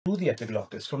to the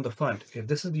epiglottis from the front, if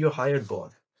this is your hyoid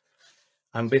bone,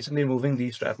 I'm basically moving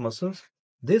these strap muscles.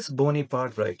 This bony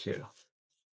part right here,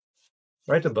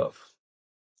 right above,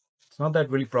 it's not that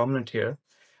really prominent here,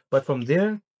 but from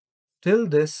there till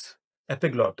this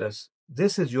epiglottis,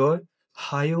 this is your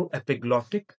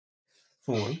hyoepiglottic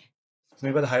fold. It's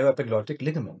made by the hyoepiglottic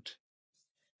ligament.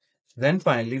 Then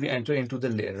finally, we enter into the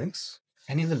larynx.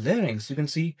 And in the larynx, you can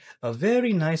see a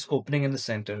very nice opening in the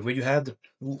center where you have the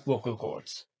two vocal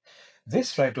cords.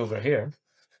 This right over here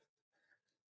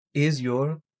is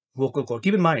your vocal cord.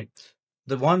 Keep in mind,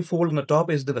 the one fold on the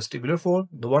top is the vestibular fold.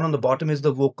 The one on the bottom is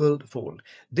the vocal fold.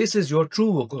 This is your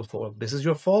true vocal fold. This is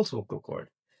your false vocal cord.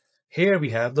 Here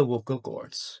we have the vocal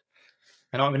cords.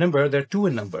 And now remember, they're two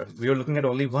in number. We are looking at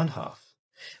only one half.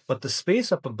 But the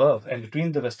space up above and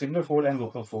between the vestibular fold and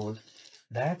vocal fold,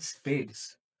 that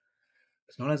space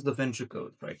is known as the ventricle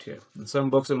right here. In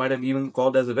some books, it might have even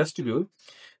called as a vestibule.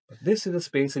 But this is the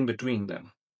space in between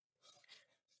them.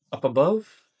 Up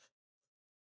above,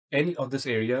 any of this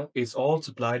area is all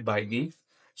supplied by the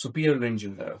superior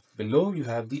laryngeal nerve. Below, you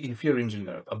have the inferior laryngeal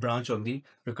nerve, a branch of the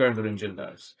recurrent laryngeal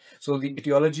nerves. So the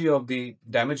etiology of the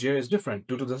damage here is different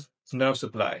due to the nerve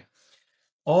supply.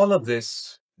 All of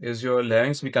this is your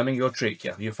larynx becoming your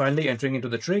trachea. You're finally entering into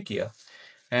the trachea,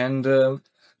 and you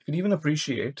can even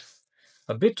appreciate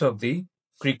a bit of the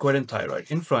cricoid and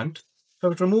thyroid in front. So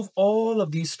we remove all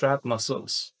of these strap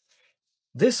muscles.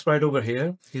 This right over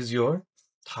here is your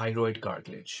thyroid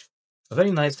cartilage. A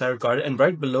very nice thyroid cartilage, and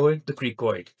right below it, the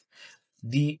cricoid.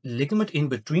 The ligament in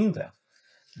between them,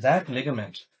 that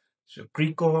ligament, so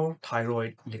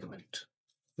cricothyroid ligament.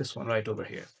 This one right over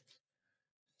here.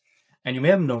 And you may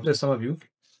have noticed, some of you,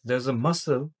 there's a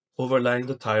muscle overlying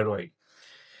the thyroid.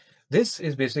 This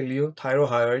is basically your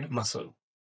thyroid muscle.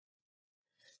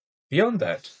 Beyond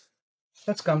that,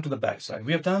 let's come to the backside.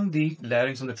 We have done the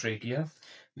larynx and the trachea.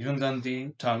 We have done the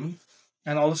tongue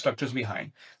and all the structures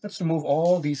behind. Let's remove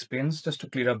all these pins just to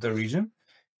clear up the region.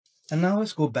 And now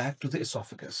let's go back to the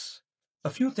esophagus.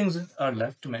 A few things are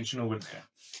left to mention over there.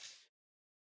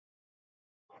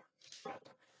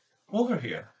 Over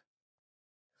here,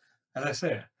 as I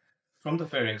said, from the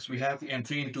pharynx, we have the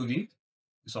entry into the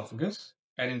esophagus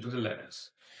and into the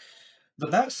larynx. The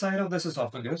back side of this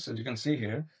esophagus, as you can see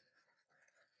here,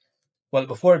 well,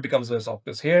 before it becomes the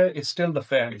esophagus, here it's still the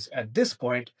pharynx. At this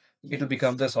point, it will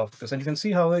become the esophagus. And you can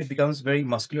see how it becomes very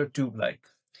muscular tube-like.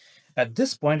 At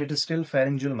this point, it is still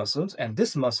pharyngeal muscles. And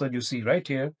this muscle you see right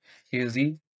here is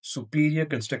the superior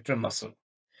constrictor muscle.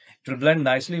 It will blend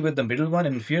nicely with the middle one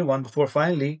and inferior one before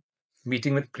finally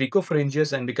meeting with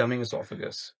cricopharyngeus and becoming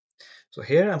esophagus. So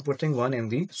here I'm putting one in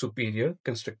the superior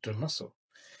constrictor muscle.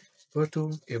 If we were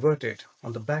to invert it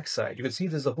on the back side, you can see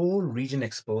there's a whole region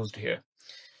exposed here.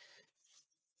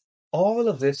 All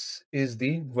of this is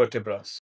the vertebrae.